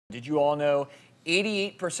Did you all know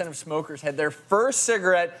 88% of smokers had their first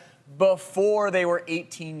cigarette before they were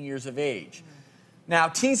 18 years of age? Now,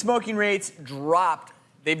 teen smoking rates dropped.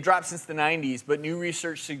 They've dropped since the 90s, but new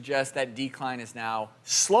research suggests that decline is now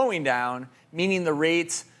slowing down, meaning the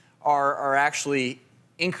rates are actually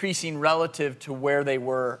increasing relative to where they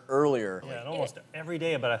were earlier. Yeah, and almost every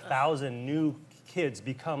day about 1,000 new kids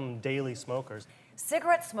become daily smokers.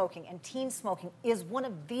 Cigarette smoking and teen smoking is one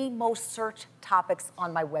of the most searched topics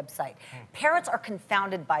on my website. Parents are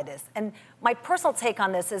confounded by this. And my personal take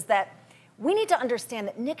on this is that we need to understand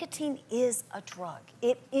that nicotine is a drug.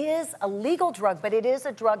 It is a legal drug, but it is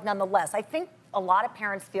a drug nonetheless. I think a lot of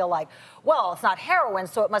parents feel like, well, it's not heroin,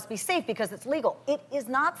 so it must be safe because it's legal. It is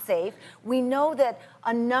not safe. We know that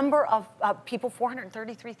a number of people,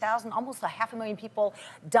 433,000, almost 500,000 people,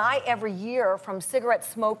 die every year from cigarette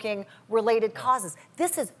smoking related causes.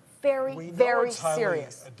 This is very, very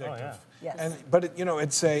serious. Addictive. Oh, yeah. Yes. But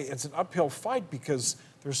it's an uphill fight because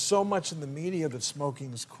there's so much in the media that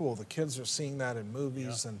smoking is cool. The kids are seeing that in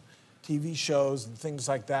movies and TV shows and things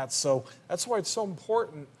like that. So that's why it's so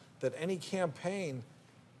important that any campaign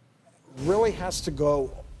really has to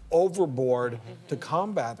go overboard to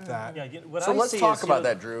combat that. Yeah, so let's talk about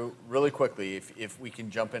that, Drew, really quickly, if we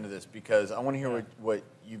can jump into this, because I want to hear what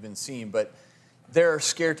you've been seeing. But there are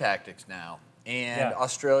scare tactics now, and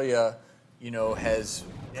Australia, has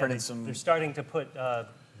printed some. They're starting to put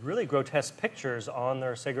really grotesque pictures on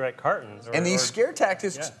their cigarette cartons. And these scare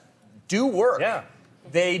tactics do work. Yeah.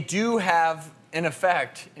 They do have an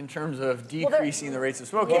effect in terms of decreasing the rates of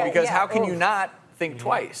smoking, because how can you not think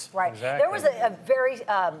twice? Right. Exactly. There was a very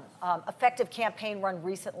effective campaign run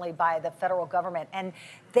recently by the federal government, and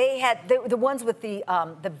they had the ones with the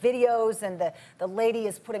videos, and the lady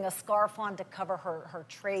is putting a scarf on to cover her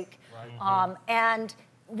trach. Right. And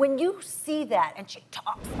when you see that, and she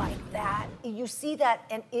talks like that, you see that,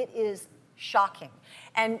 and it is shocking.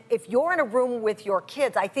 And if you're in a room with your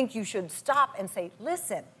kids, I think you should stop and say,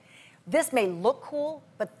 listen, this may look cool,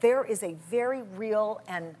 but there is a very real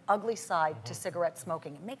and ugly side to cigarette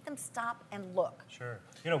smoking. Make them stop and look. Sure.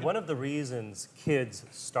 One of the reasons kids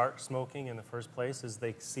start smoking in the first place is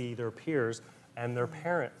they see their peers and their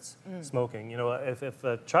parents smoking. If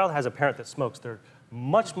a child has a parent that smokes, they're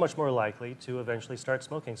much, much more likely to eventually start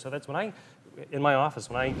smoking. So that's when in my office,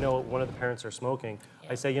 when I know one of the parents are smoking,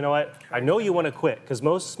 I say, you know what, I know you want to quit, because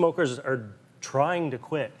most smokers are trying to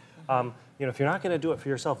quit. If you're not going to do it for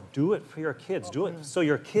yourself, do it for your kids. Do it so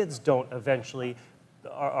your kids don't eventually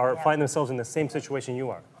find themselves in the same situation you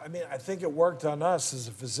are. I mean, I think it worked on us as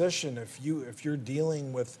a physician. If you're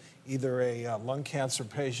dealing with either a lung cancer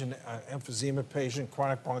patient, emphysema patient,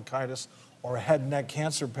 chronic bronchitis, or a head and neck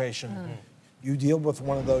cancer patient, you deal with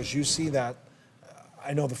one of those, you see that.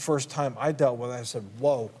 I know the first time I dealt with it, I said,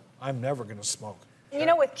 whoa, I'm never going to smoke.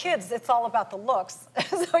 With kids, it's all about the looks.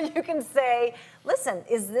 So you can say, listen,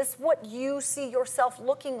 is this what you see yourself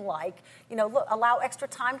looking like? Look, allow extra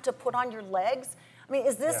time to put on your legs. I mean,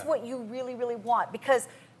 is this what you really, really want? Because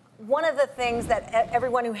one of the things that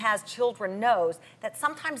everyone who has children knows, that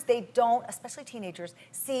sometimes they don't, especially teenagers,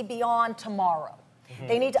 see beyond tomorrow.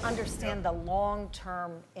 They need to understand the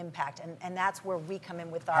long-term impact, and that's where we come in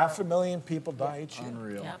with our... 500,000 people die each year.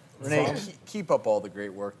 Unreal. Renee, keep up all the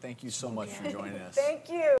great work. Thank you so much for joining us. Thank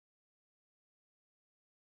you.